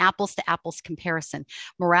this is an apples to apples comparison.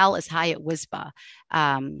 Morale is high at WSBA,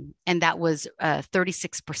 and that was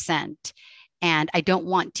 36%. And I don't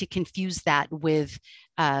want to confuse that with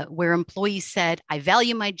where employees said, I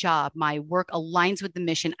value my job, my work aligns with the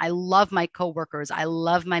mission, I love my coworkers, I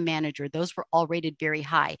love my manager. Those were all rated very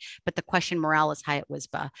high. But the question morale is high at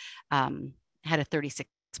WSBA had a 36%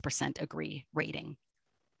 agree rating.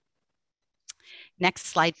 Next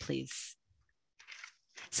slide, please.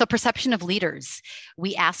 So perception of leaders.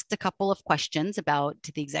 We asked a couple of questions about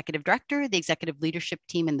the executive director, the executive leadership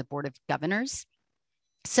team, and the board of governors.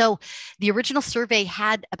 So the original survey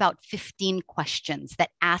had about 15 questions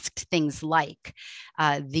that asked things like,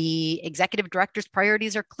 the executive director's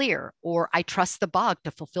priorities are clear, or I trust the BOG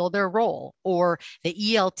to fulfill their role, or the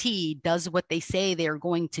ELT does what they say they are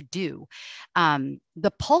going to do.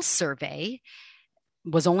 The Pulse survey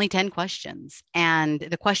was only 10 questions. And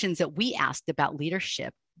the questions that we asked about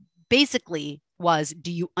leadership basically was,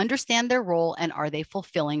 do you understand their role and are they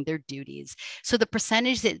fulfilling their duties? So the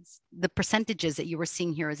percentages that you were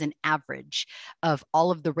seeing here is an average of all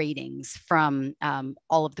of the ratings from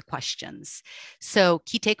all of the questions. So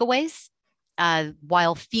key takeaways,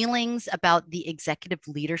 while feelings about the executive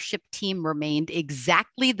leadership team remained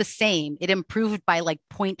exactly the same, it improved by like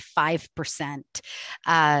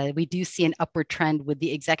 0.5%. We do see an upward trend with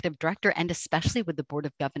the executive director and especially with the board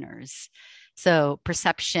of governors. So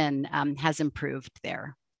perception has improved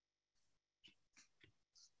there.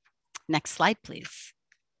 Next slide, please.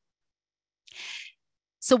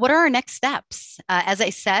 So what are our next steps? As I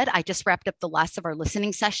said, I just wrapped up the last of our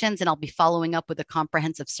listening sessions, and I'll be following up with a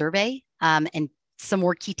comprehensive survey and some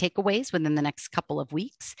more key takeaways within the next couple of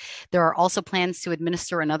weeks. There are also plans to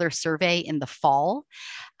administer another survey in the fall.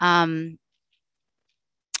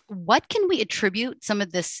 What can we attribute some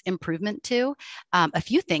of this improvement to? A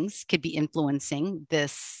few things could be influencing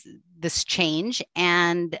this change,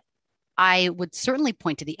 and I would certainly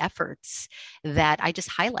point to the efforts that I just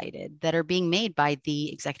highlighted that are being made by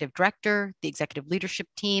the executive director, the executive leadership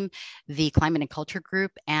team, the climate and culture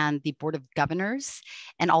group, and the board of governors.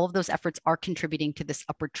 And all of those efforts are contributing to this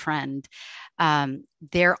upward trend.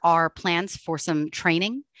 There are plans for some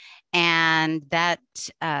training, and that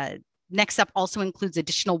next up also includes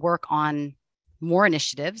additional work on more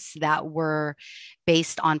initiatives that were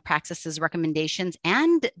based on Praxis's recommendations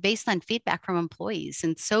and based on feedback from employees.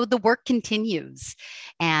 And so the work continues,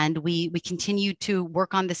 and we continue to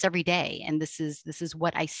work on this every day. And this is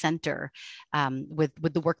what I center with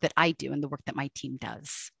the work that I do and the work that my team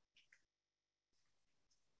does.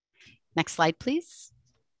 Next slide, please.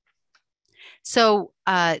 So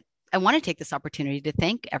I want to take this opportunity to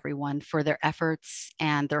thank everyone for their efforts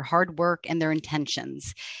and their hard work and their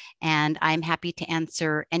intentions. And I'm happy to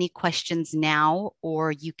answer any questions now,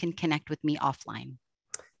 or you can connect with me offline.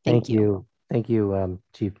 Thank you. Thank you,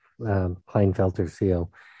 Chief Kleinfelter, CO.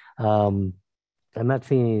 I'm not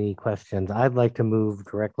seeing any questions. I'd like to move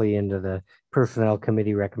directly into the Personnel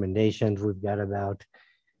Committee recommendations. We've got about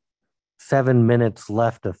 7 minutes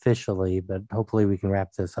left officially, but hopefully we can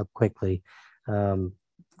wrap this up quickly.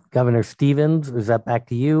 Governor Stevens, is that back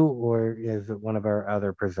to you, or is it one of our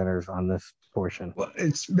other presenters on this portion? Well,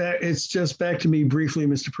 it's just back to me briefly,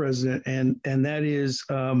 Mr. President, and that is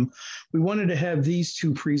we wanted to have these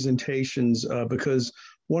two presentations because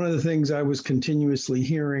one of the things I was continuously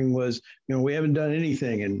hearing was, we haven't done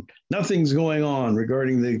anything and nothing's going on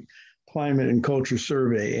regarding the climate and culture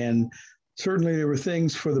survey. And certainly there were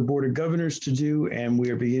things for the Board of Governors to do, and we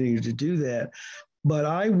are beginning to do that. But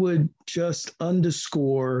I would just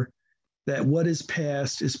underscore that what is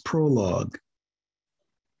past is prologue.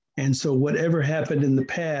 And so whatever happened in the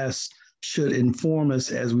past should inform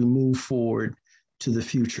us as we move forward to the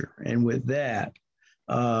future. And with that,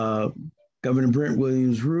 Governor Brent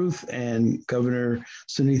Williams-Ruth and Governor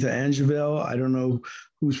Sunitha Anjavel, I don't know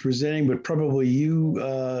who's presenting, but probably you,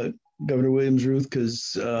 Governor Williams-Ruth,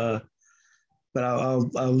 but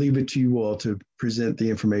I'll leave it to you all to present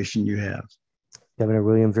the information you have. Governor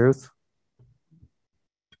Williams-Ruth.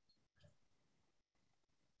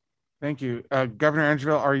 Thank you. Governor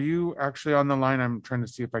Angeville, are you actually on the line? I'm trying to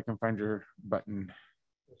see if I can find your button.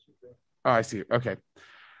 Oh, I see. Okay.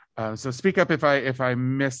 So speak up if I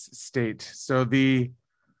misstate. So the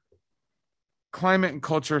climate and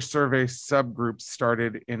culture survey subgroup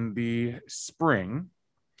started in the spring.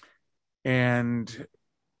 And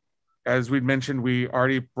as we'd mentioned, we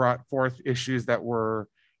already brought forth issues that were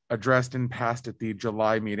addressed and passed at the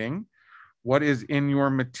July meeting. What is in your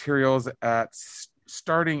materials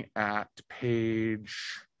starting at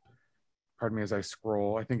page, pardon me as I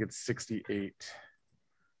scroll, I think it's 68.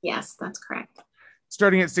 Yes, that's correct.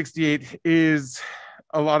 Starting at 68 is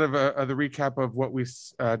a lot of the recap of what we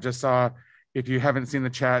just saw. If you haven't seen the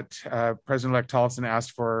chat, President-elect Tollefson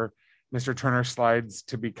asked for Mr. Turner's slides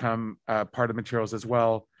to become part of materials as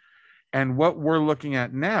well. And what we're looking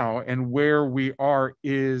at now and where we are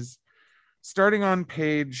is starting on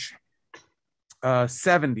page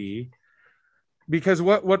 70, because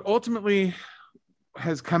what ultimately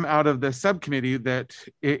has come out of the subcommittee that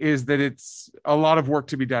it's a lot of work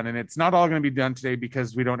to be done, and it's not all going to be done today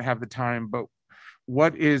because we don't have the time, but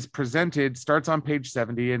what is presented starts on page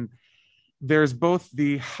 70, and there's both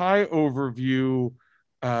the high overview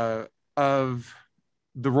of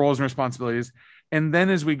the roles and responsibilities, and then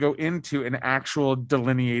as we go into an actual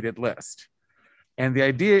delineated list. And the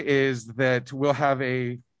idea is that we'll have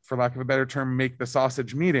for lack of a better term, make the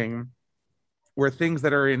sausage meeting, where things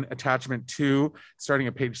that are in attachment 2, starting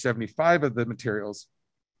at page 75 of the materials,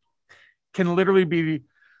 can literally be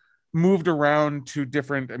moved around to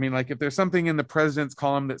different, like if there's something in the president's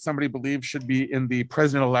column that somebody believes should be in the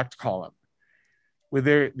president-elect column,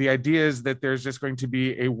 where the idea is that there's just going to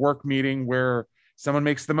be a work meeting where someone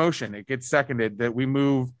makes the motion, it gets seconded, that we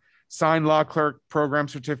move signed law clerk program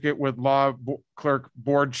certificate with law clerk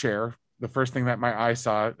board chair. The first thing that my eye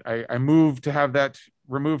saw, I moved to have that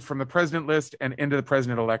removed from the president list and into the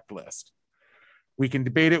president-elect list. We can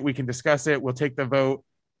debate it, we can discuss it, we'll take the vote,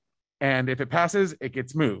 and if it passes, it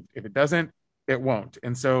gets moved. If it doesn't, it won't.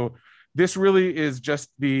 And so this really is just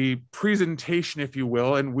the presentation, if you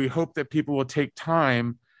will, and we hope that people will take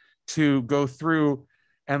time to go through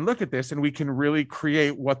and look at this, and we can really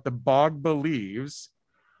create what the BOG believes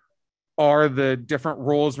are the different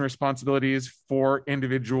roles and responsibilities for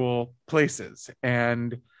individual places.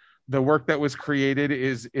 And the work that was created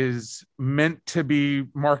is meant to be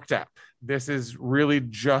marked up. This is really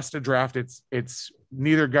just a draft. It's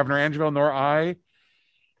neither Governor Angeville nor I,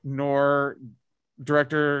 nor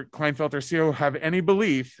Director Kleinfelter CO have any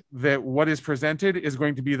belief that what is presented is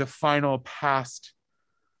going to be the final passed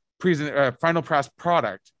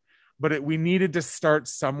product. But we needed to start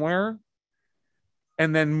somewhere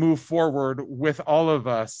and then move forward with all of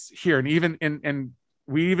us here. And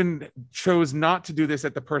we even chose not to do this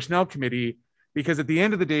at the Personnel Committee because at the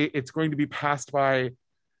end of the day, it's going to be passed by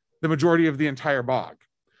the majority of the entire BOG.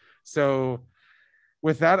 So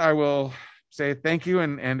with that, I will say thank you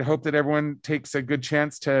and hope that everyone takes a good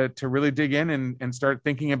chance to really dig in and start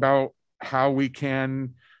thinking about how we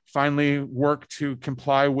can finally work to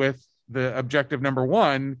comply with the objective number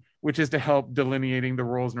one, which is to help delineating the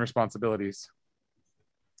roles and responsibilities.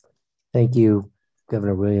 Thank you,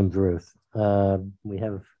 Governor Williams-Ruth. We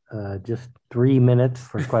have just 3 minutes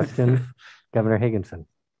for questions. Governor Higginson.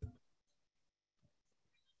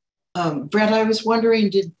 Brent, I was wondering,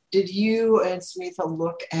 did you and Smitha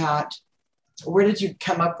look at, where did you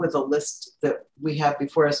come up with a list that we have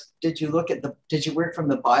before us? Did you work from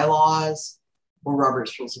the bylaws or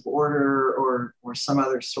Robert's Rules of Order or some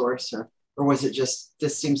other source, or was it just,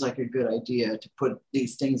 this seems like a good idea to put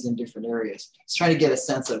these things in different areas? Just trying to get a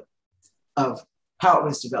sense of how it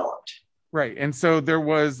was developed. Right. And so there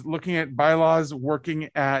was looking at bylaws, working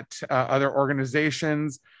at other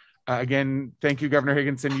organizations. Again, thank you, Governor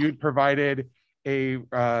Higginson. You'd provided a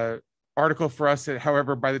article for us.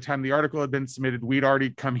 However, by the time the article had been submitted, we'd already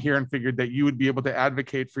come here and figured that you would be able to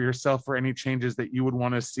advocate for yourself for any changes that you would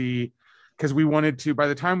want to see. Because we wanted to, by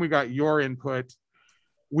the time we got your input,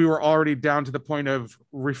 we were already down to the point of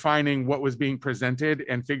refining what was being presented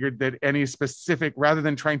and figured that any specific, rather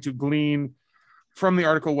than trying to glean from the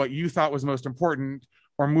article what you thought was most important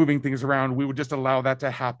or moving things around, we would just allow that to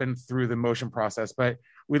happen through the motion process. But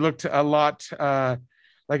we looked a lot,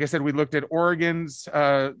 like I said, we looked at Oregon's,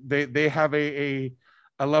 they have a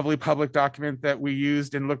lovely public document that we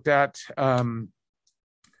used and looked at. And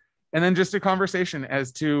then just a conversation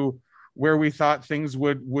as to where we thought things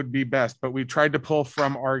would be best. But we tried to pull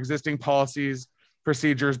from our existing policies,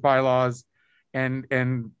 procedures, bylaws, and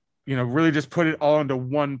really just put it all into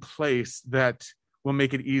one place that will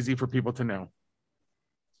make it easy for people to know.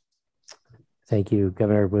 Thank you,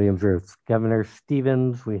 Governor Williams-Ruth. Governor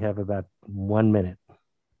Stevens, we have about 1 minute.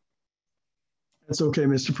 That's okay,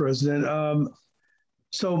 Mr. President.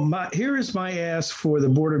 So here is my ask for the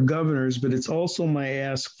Board of Governors, but it's also my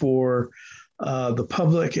ask for the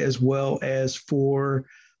public as well as for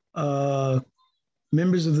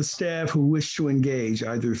members of the staff who wish to engage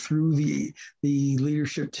either through the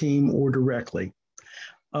leadership team or directly.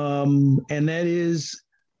 And that is,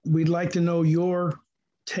 we'd like to know your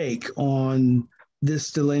take on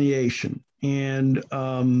this delineation, and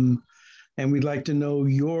we'd like to know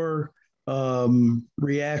your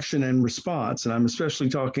reaction and response. And I'm especially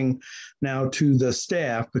talking now to the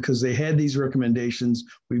staff because they had these recommendations.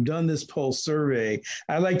 We've done this pulse survey.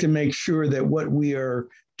 I'd like to make sure that what we are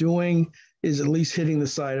doing is at least hitting the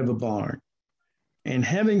side of a barn. And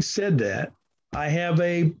having said that, I have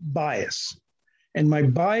a bias. And my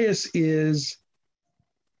bias is,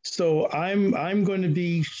 so I'm going to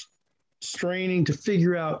be straining to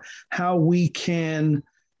figure out how we can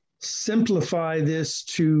simplify this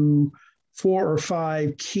to 4 or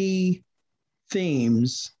 5 key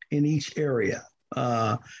themes in each area.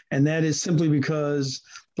 And that is simply because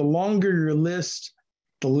the longer your list,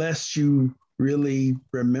 the less you really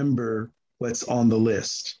remember what's on the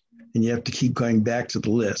list. And you have to keep going back to the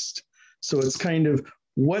list. So it's kind of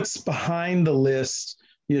what's behind the list,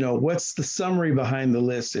 what's the summary behind the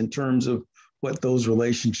list in terms of what those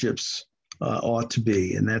relationships ought to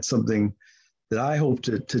be. And that's something that I hope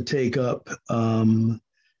to take up.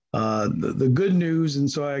 The good news, and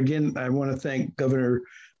so again, I want to thank Governor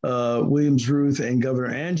Williams-Ruth and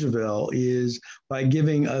Governor Angeville, is by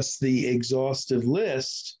giving us the exhaustive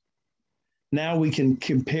list, now we can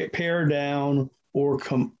pare down or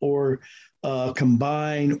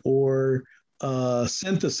combine or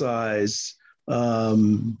synthesize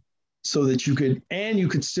so that you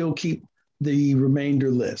could still keep the remainder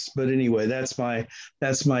list. But anyway, that's my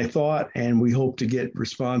thought, and we hope to get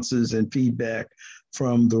responses and feedback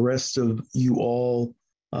from the rest of you all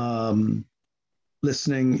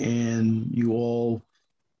listening and you all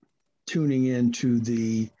tuning in to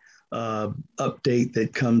the update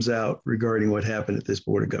that comes out regarding what happened at this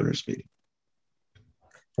Board of Governors meeting.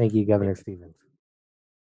 Thank you, Governor Stevens.